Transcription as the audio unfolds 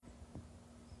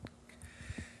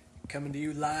Coming to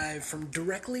you live from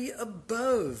directly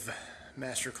above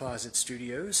Master Closet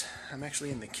Studios. I'm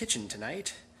actually in the kitchen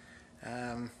tonight.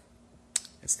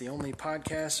 It's the only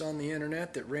podcast on the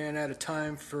internet that ran out of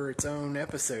time for its own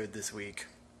episode this week.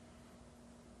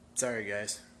 Sorry,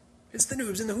 guys. It's the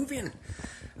Noobs and the Whovian.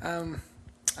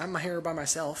 I'm here by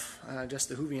myself, just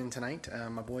the Whovian tonight.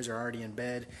 My boys are already in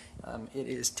bed. It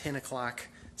is 10 o'clock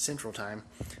Central Time,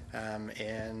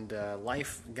 and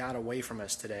life got away from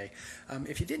us today.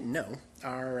 If you didn't know,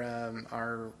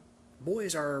 our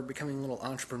boys are becoming little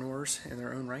entrepreneurs in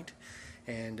their own right,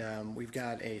 and we've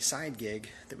got a side gig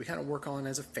that we kind of work on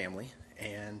as a family,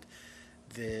 and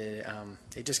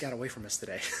it just got away from us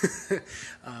today.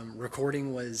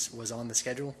 Recording was on the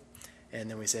schedule. And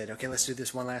then we said, okay, let's do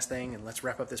this one last thing, and let's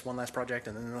wrap up this one last project,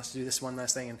 and then let's do this one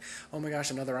last thing, and oh my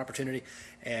gosh, another opportunity.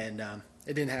 And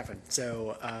it didn't happen.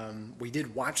 So we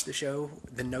did watch the show.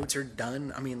 The notes are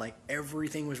done. I mean, like,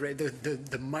 everything was ready.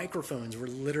 The microphones were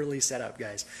literally set up,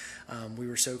 guys. We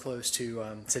were so close to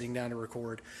sitting down to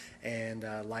record, and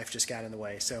life just got in the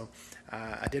way. So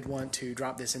I did want to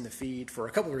drop this in the feed for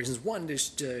a couple of reasons. One,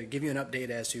 just to give you an update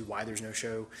as to why there's no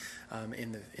show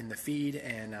in the feed,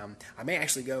 and I may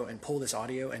actually go and pull this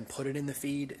audio and put it in the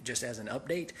feed just as an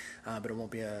update, but it won't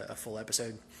be a full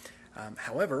episode.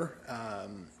 However,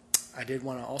 I did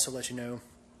want to also let you know,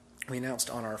 we announced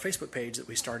on our Facebook page that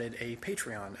we started a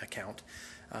Patreon account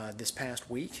this past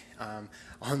week.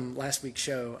 On last week's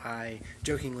show, I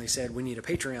jokingly said we need a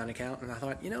Patreon account, and I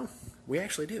thought, we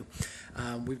actually do.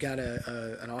 We've got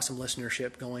an awesome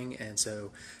listenership going, and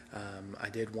so I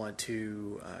did want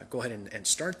to go ahead and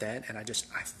start that, and I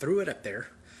threw it up there.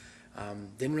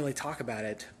 Didn't really talk about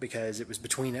it because it was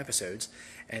between episodes,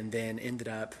 and then ended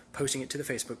up posting it to the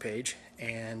Facebook page,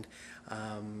 and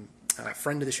a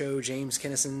friend of the show, James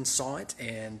Kennison, saw it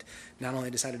and not only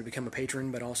decided to become a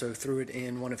patron, but also threw it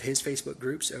in one of his Facebook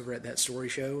groups over at That Story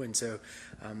Show. And so,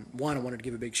 I wanted to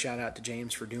give a big shout out to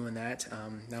James for doing that.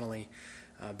 Not only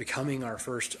becoming our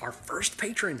first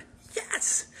patron,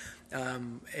 yes,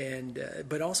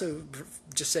 but also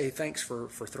just say thanks for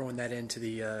throwing that into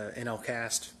the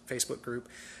NLCast Facebook group.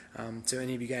 So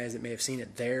any of you guys that may have seen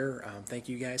it there, thank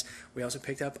you guys. We also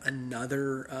picked up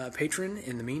another patron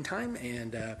in the meantime,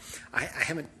 and I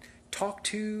haven't talked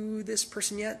to this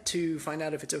person yet to find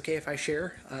out if it's okay if I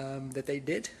share that they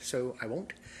did, so I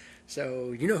won't.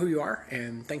 So you know who you are,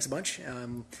 and thanks a bunch. I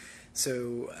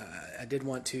did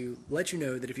want to let you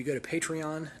know that if you go to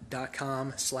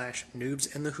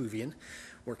patreon.com/noobsandthewhovian,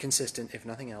 we're consistent if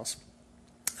nothing else.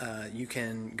 You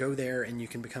can go there and you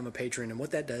can become a patron, and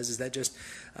what that does is that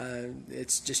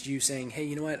it's just you saying, hey,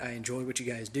 you know what, I enjoy what you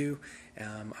guys do,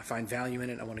 I find value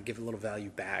in it, I want to give a little value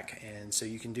back, and so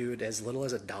you can do it as little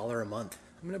as $1 a month.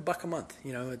 I mean, $1 a month,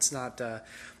 it's not that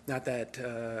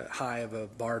high of a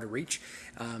bar to reach,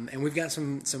 and we've got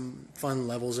some fun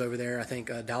levels over there. I think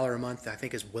 $1 a month, I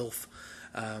think, is Wilf,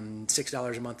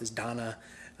 $6 a month is Donna,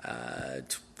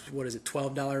 what is it,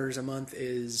 $12 a month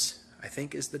is, I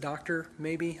think, is the Doctor,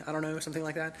 maybe, I don't know, something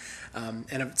like that.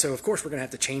 And so of course we're going to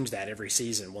have to change that every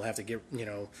season. We'll have to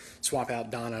swap out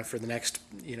Donna for the next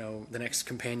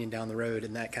companion down the road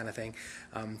and that kind of thing.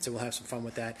 So we'll have some fun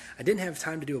with that. I didn't have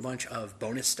time to do a bunch of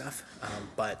bonus stuff,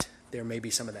 but there may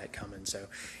be some of that coming. So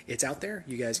it's out there.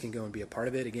 You guys can go and be a part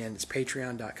of it. Again, it's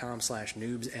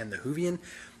patreon.com/noobsandthewhovian.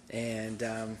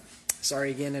 And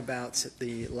sorry again about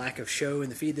the lack of show in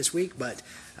the feed this week, but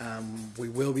we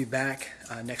will be back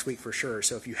next week for sure.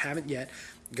 So if you haven't yet,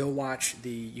 go watch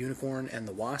The Unicorn and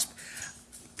the Wasp.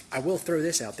 I will throw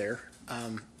this out there.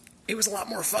 It was a lot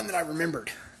more fun than I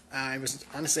remembered. I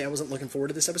wasn't looking forward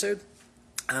to this episode,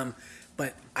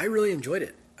 but I really enjoyed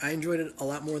it. I enjoyed it a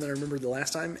lot more than I remembered the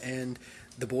last time, and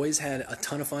the boys had a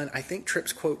ton of fun. I think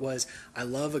Tripp's quote was, I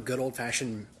love a good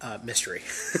old-fashioned mystery.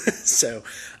 So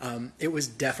it was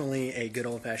definitely a good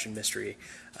old-fashioned mystery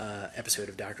episode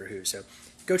of Doctor Who. So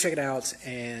go check it out,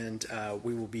 and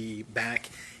we will be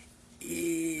back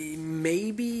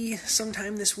maybe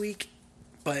sometime this week,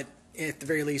 but at the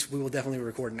very least, we will definitely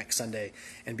record next Sunday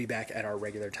and be back at our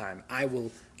regular time. I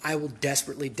will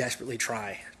desperately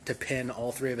try to pin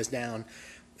all three of us down.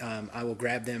 I will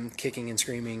grab them kicking and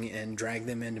screaming and drag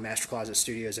them into Master Closet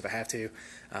Studios if I have to.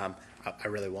 I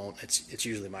really won't. It's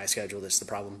usually my schedule that's the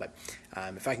problem. But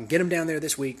if I can get them down there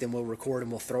this week, then we'll record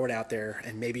and we'll throw it out there.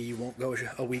 And maybe you won't go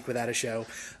a week without a show,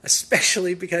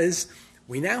 especially because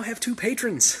we now have 2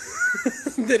 patrons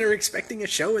that are expecting a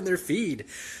show in their feed.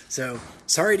 So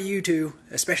sorry to you two,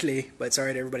 especially, but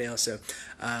sorry to everybody else. So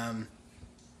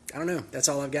I don't know. That's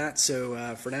all I've got. So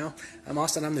for now, I'm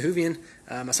Austin. I'm the Whovian.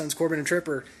 My sons Corbin and Trip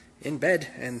are in bed,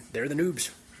 and they're the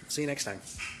Noobs. See you next time.